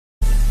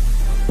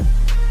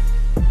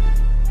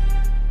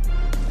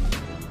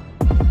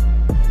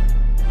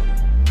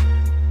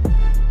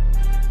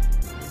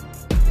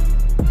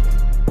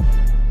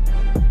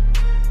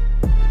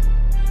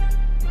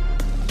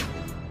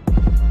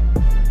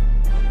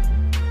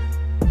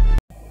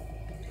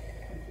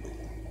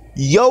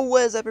Yo,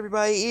 what is up,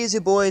 everybody? It is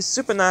your boy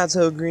Super Not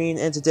So Green,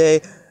 and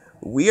today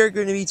we are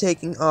going to be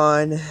taking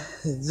on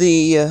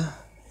the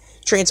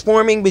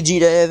Transforming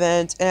Vegeta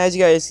event. And as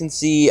you guys can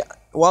see,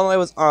 while I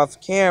was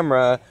off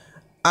camera,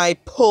 I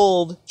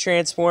pulled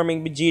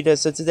Transforming Vegeta.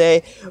 So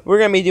today we're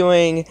going to be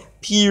doing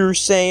Pure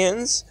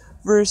Saiyans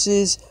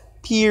versus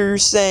Pure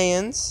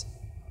Saiyans.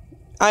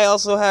 I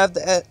also have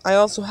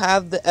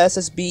the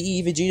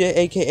SSBE Vegeta,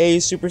 aka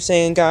Super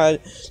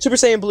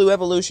Saiyan Blue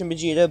Evolution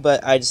Vegeta,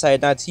 but I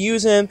decided not to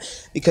use him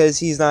because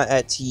he's not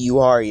at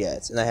TUR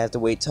yet, and I have to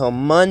wait till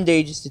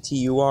Monday just to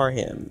TUR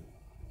him.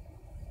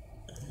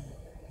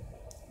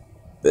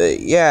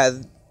 But yeah,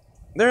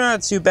 they're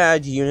not too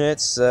bad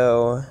units,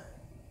 so.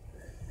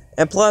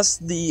 And plus,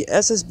 the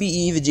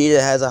SSBE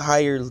Vegeta has a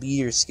higher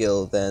leader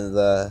skill than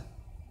the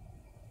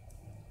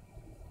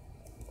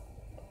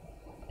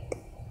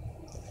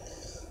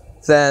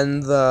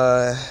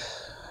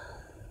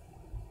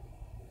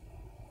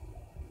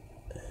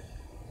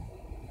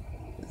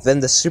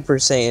Super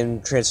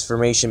Saiyan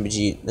transformation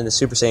Vegeta, than the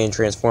Super Saiyan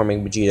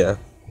transforming Vegeta.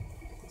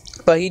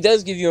 But he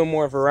does give you a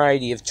more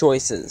variety of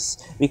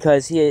choices,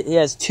 because he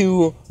has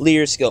two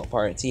leader skill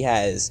parts. He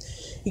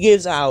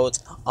gives out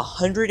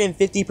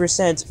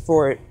 150%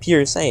 for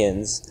Pure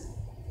Saiyans,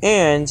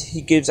 and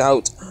he gives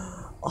out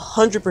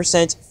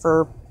 100%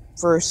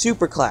 for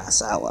Super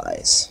Class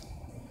allies.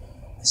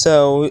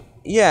 So,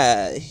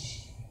 yeah,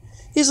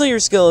 his leader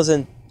skill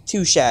isn't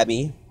too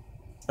shabby.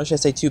 Or should I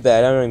say too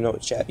bad? I don't even know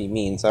what shabby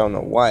means. I don't know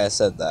why I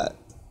said that.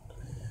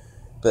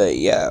 But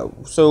yeah,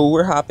 so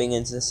we're hopping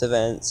into this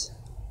event.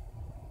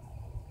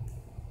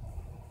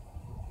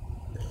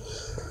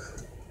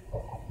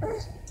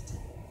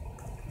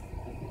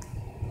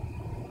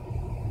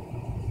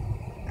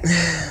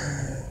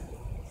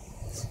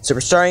 So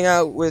we're starting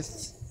out with...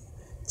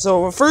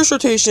 So our first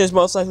rotation is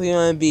most likely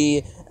going to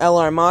be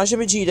LR Majin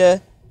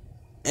Vegeta.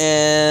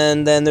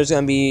 And then there's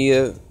going to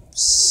be...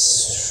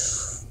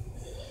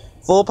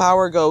 Full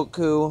Power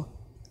Goku,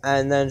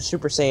 and then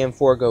Super Saiyan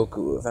 4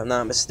 Goku, if I'm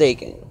not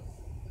mistaken.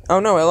 Oh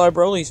no, LR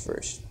Broly's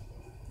first.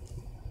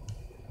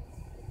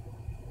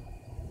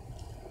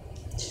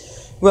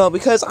 Well,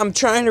 because I'm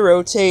trying to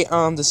rotate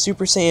the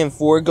Super Saiyan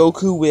 4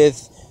 Goku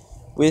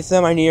with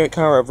them, I need to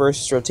kind of reverse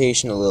this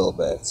rotation a little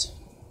bit.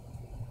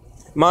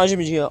 Majin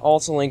Vegeta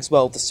also links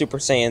well with the Super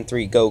Saiyan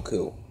 3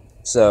 Goku,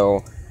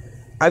 so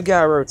I've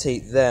got to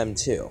rotate them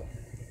too.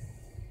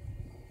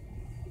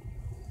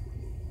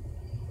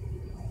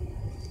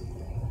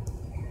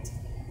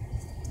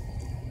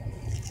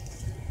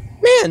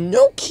 Man,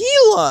 no key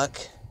luck!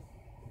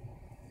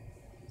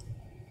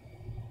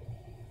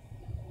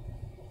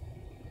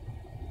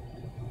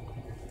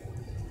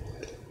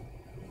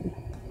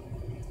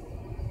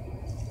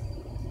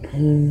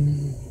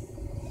 And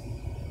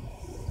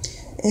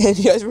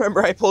you guys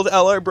remember I pulled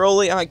LR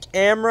Broly on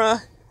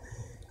camera?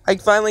 I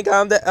finally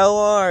got him to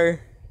LR.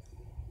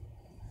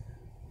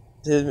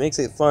 It makes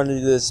it fun to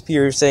do this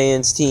Pure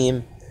Saiyans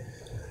team.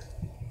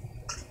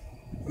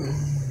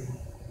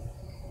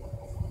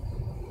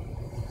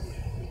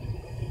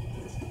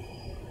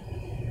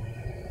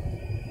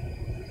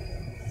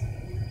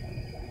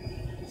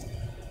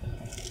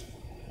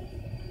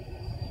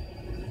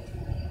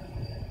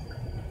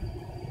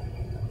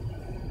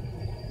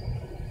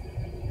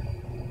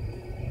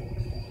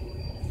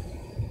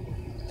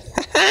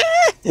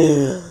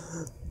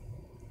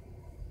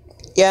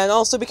 Yeah, and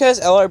also because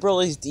LR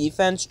Broly's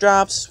defense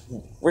drops,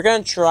 we're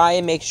gonna try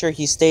and make sure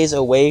he stays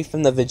away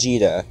from the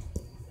Vegeta.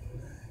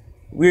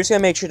 We're just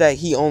gonna make sure that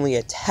he only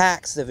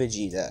attacks the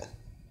Vegeta.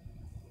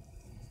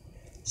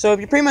 So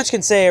you pretty much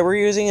can say we're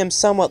using him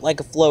somewhat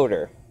like a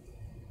floater.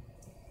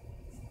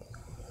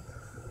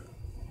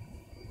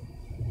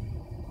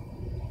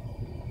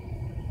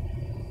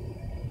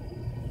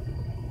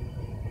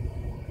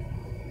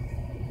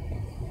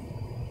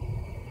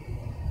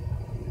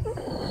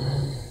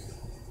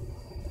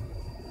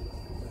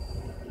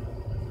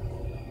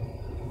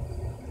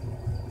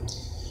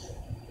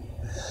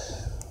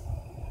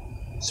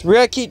 So we're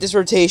gonna keep this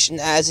rotation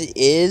as it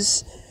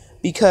is,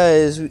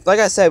 because, like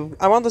I said,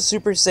 I want the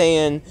Super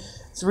Saiyan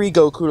 3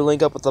 Goku to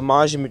link up with the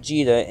Majin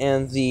Vegeta,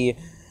 and the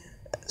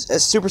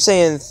Super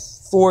Saiyan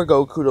 4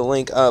 Goku to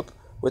link up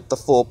with the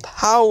Full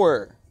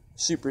Power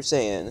Super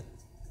Saiyan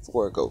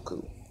 4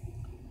 Goku.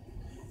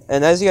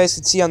 And as you guys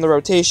can see on the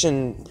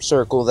rotation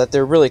circle, that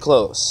they're really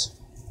close.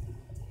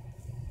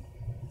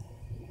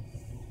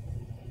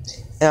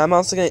 And I'm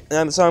also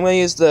gonna, so I'm gonna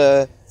use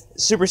the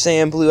Super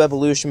Saiyan Blue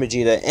Evolution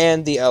Vegeta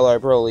and the LR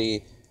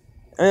Broly,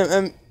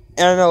 and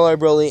LR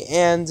Broly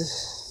and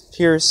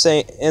Pure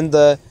Saiyan and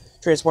the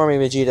Transforming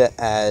Vegeta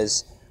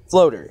as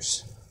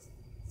floaters.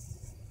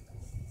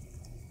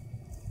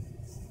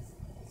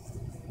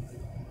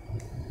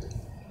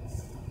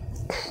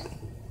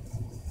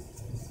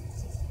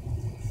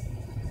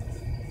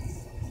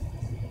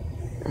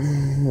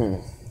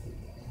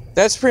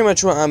 That's pretty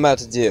much what I'm about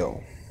to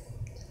do.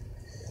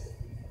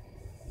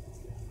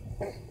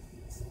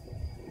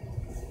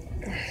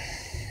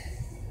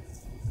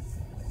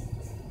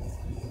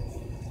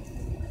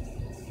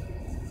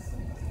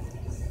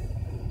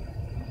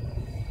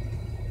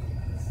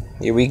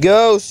 Here we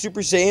go,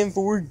 Super Saiyan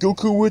 4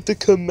 Goku with the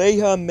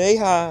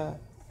Kamehameha.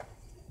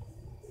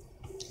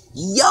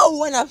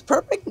 Yo, and a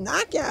perfect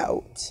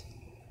knockout.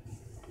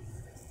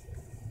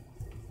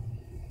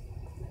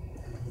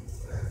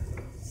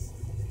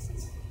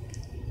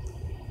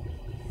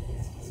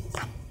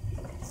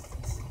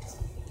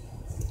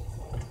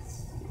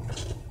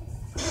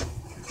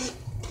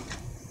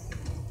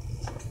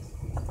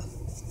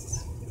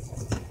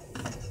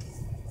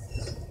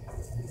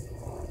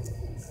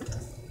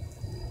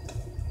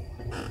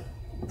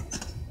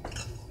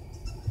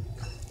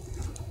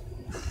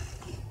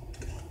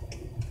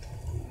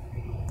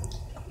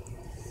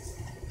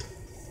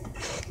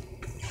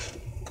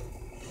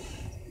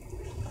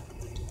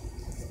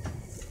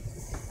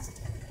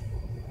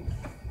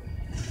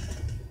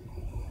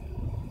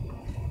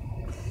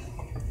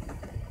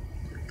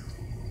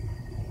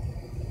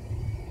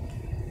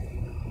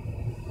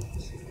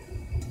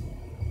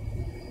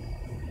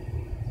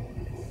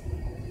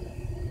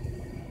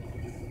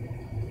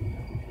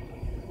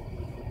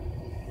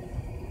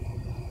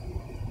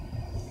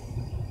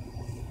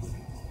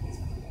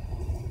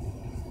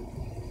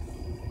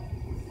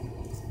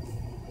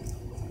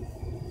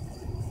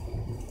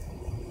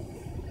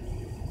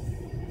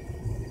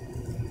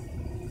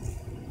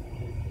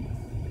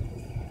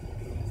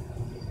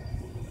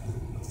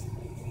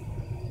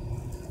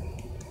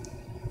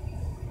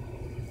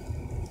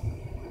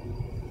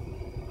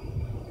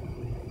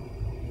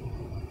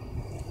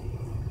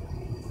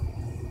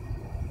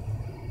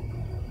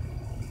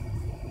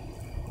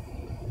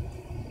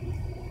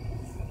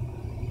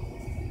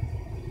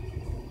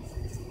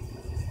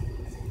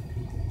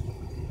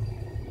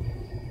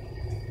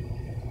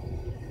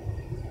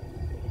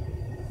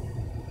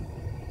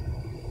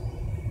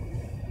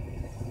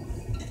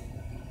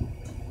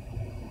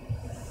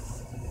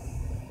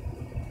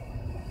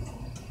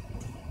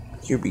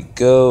 Here we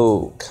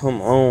go.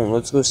 Come on,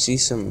 let's go see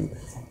some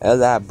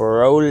Ella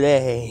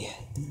Broly.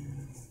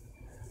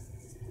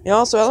 And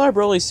also, Ella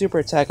Broly's super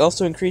attack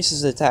also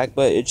increases attack,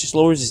 but it just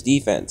lowers his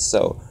defense,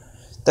 so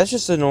that's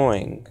just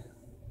annoying.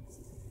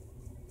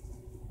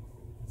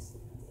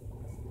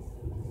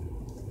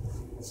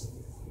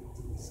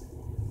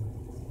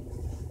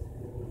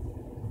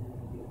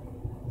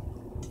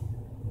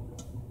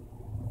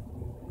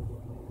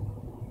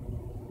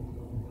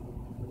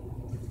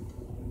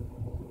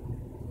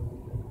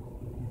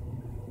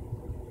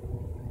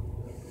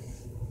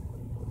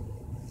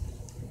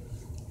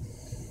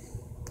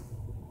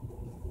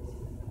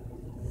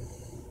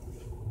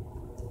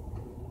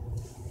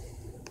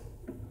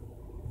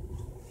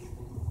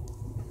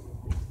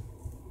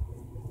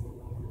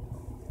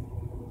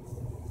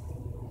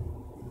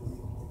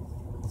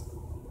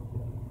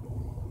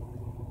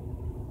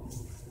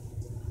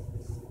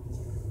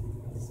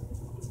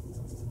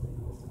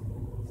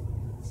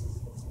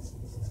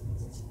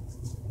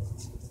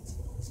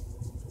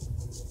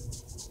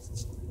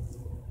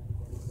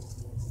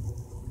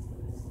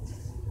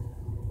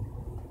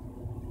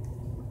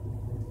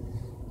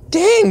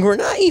 Dang, we're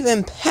not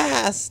even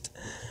past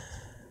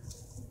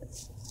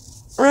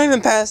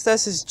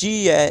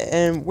SSG yet,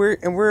 and we're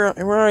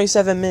already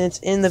 7 minutes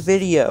in the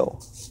video.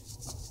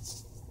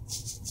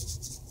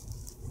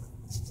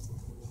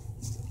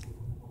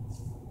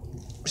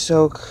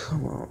 So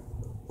come on.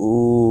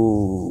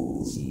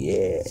 Ooh,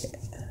 yeah.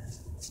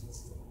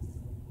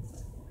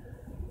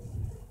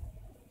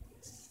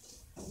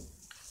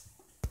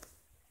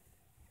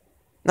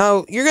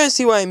 Now you're gonna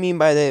see what I mean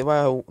by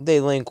why they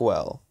link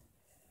well.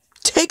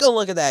 Take a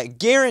look at that.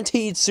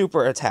 Guaranteed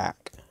super attack.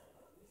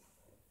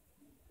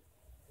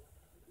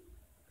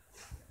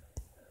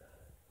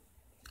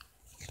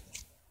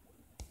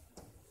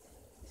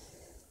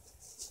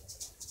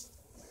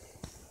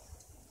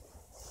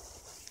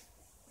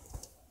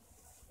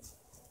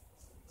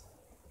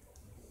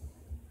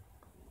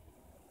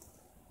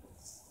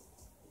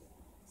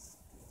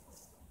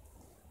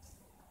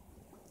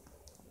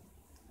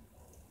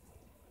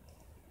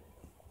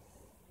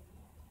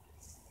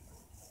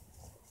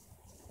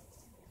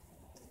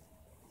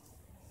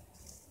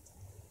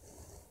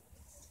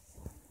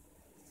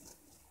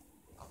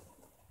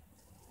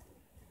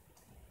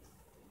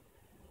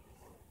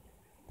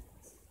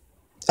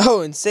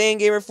 Oh, and Saiyan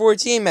Gamer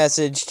 14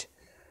 messaged.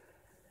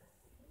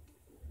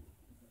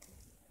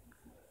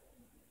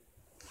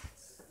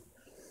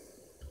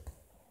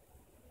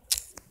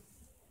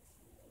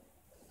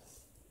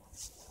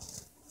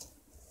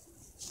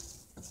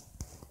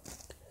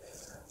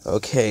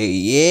 Okay,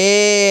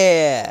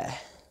 yeah.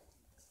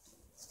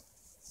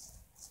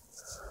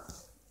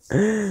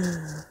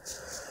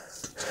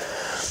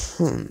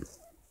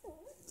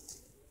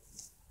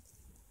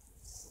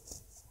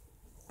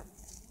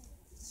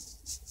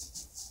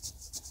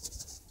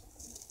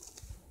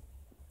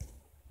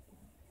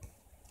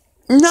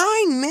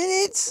 9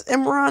 minutes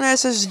and we're on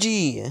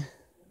SSG.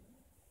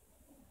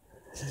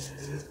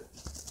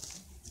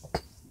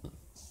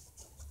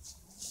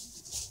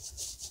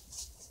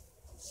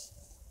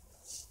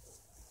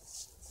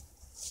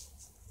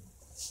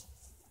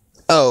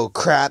 Oh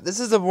crap, this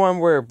is the one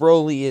where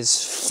Broly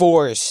is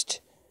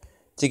forced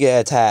to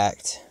get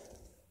attacked.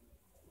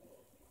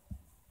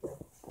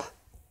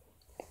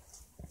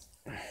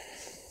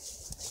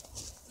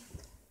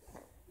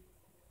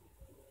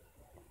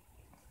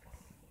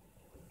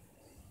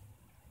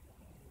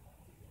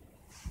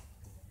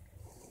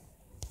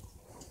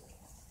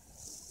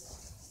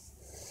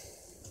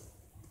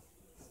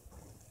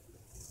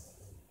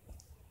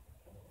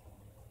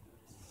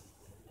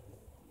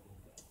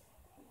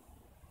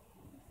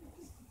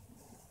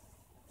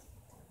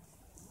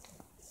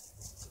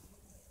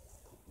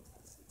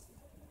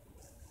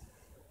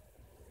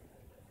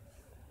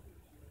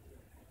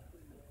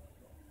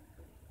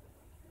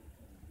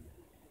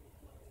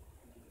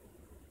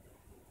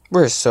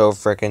 We're so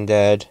freaking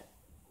dead.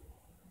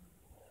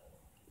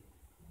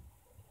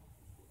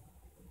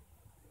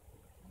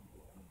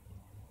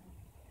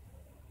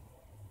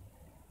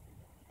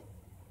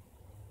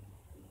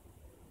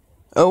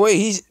 Oh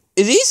wait,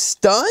 is he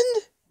stunned?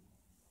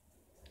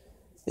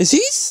 Is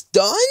he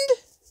stunned?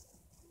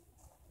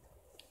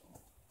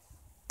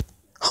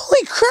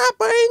 Holy crap,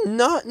 I did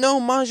not know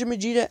Majin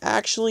Vegeta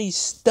actually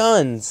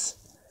stuns.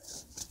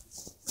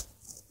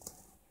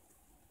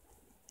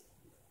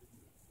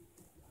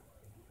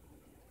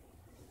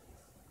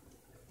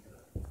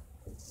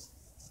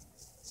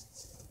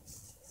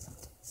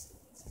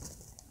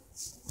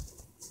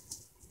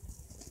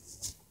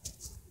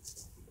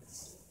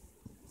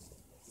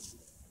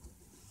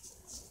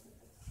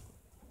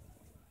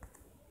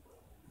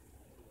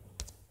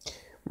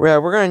 Yeah,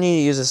 we're gonna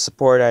need to use a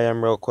support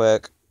item real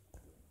quick,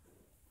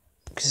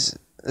 because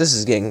this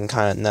is getting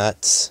kind of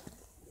nuts.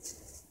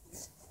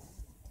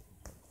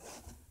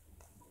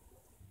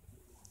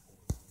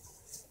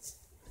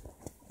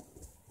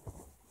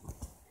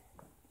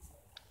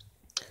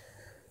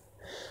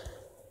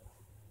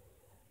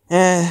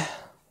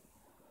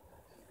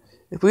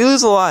 If we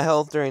lose a lot of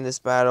health during this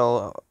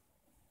battle,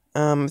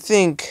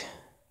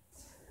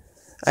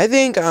 I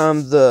think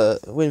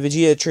when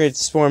Vegeta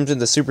transforms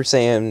into Super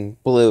Saiyan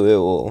Blue, it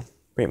will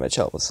pretty much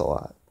help us a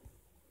lot.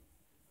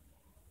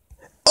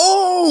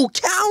 Oh,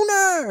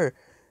 counter!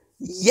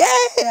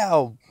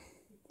 Yeah!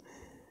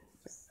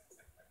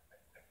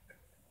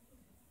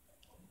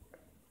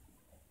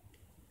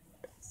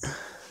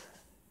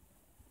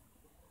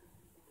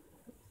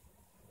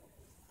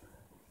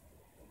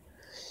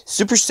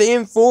 Super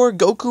Saiyan 4,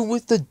 Goku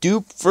with the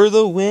dupe for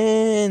the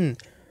win!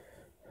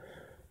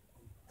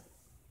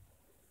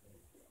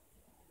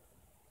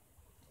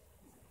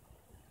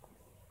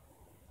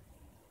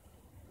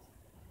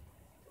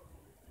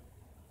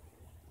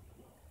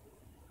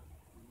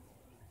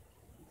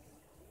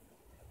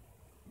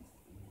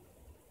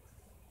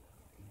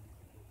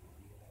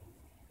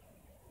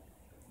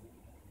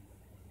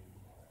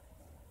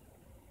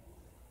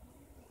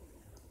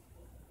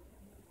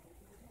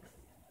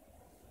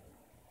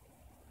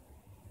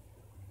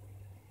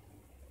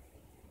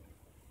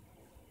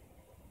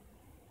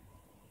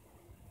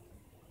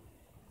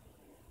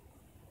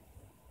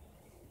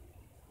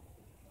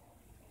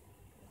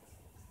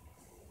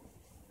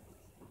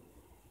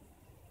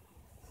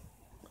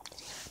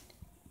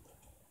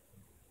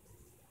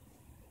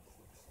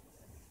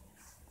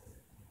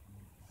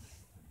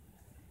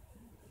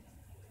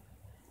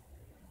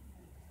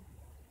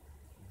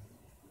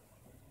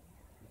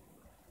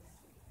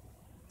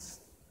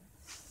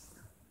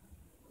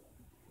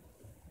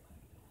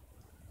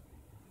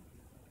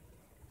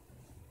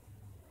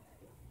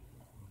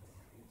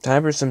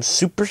 Time for some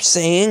Super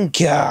Saiyan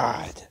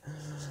God.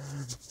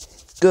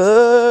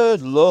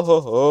 Good Lord.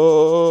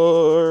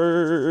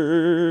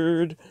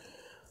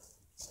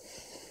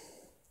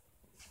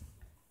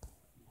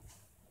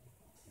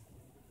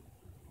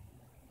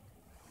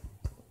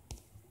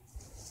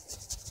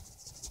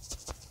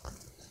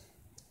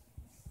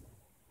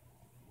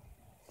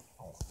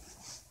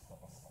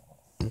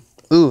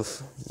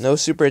 Oof. No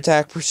super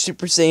attack for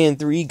Super Saiyan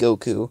 3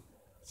 Goku.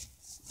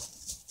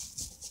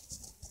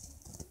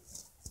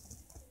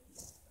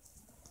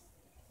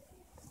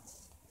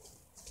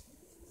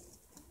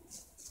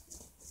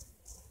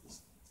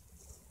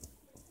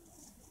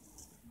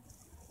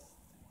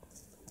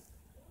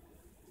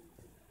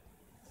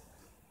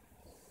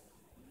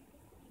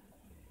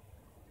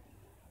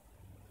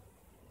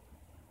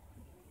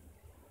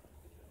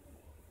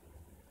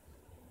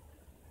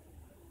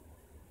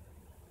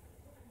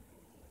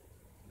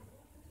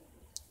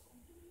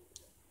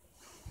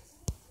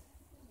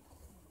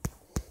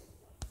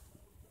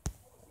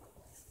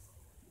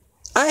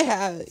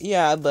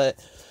 Yeah, but,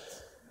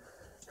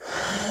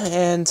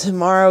 and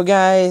tomorrow,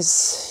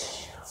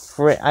 guys,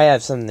 I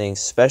have something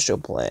special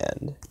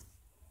planned.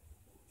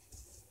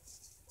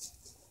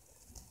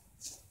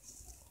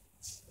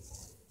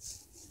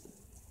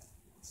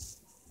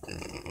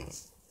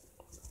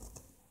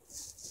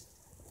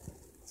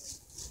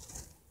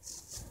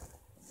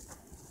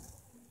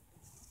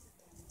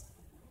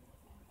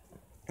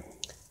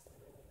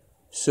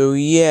 So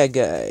yeah,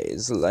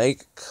 guys,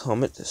 like,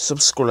 comment,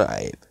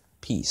 subscribe.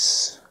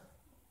 Peace.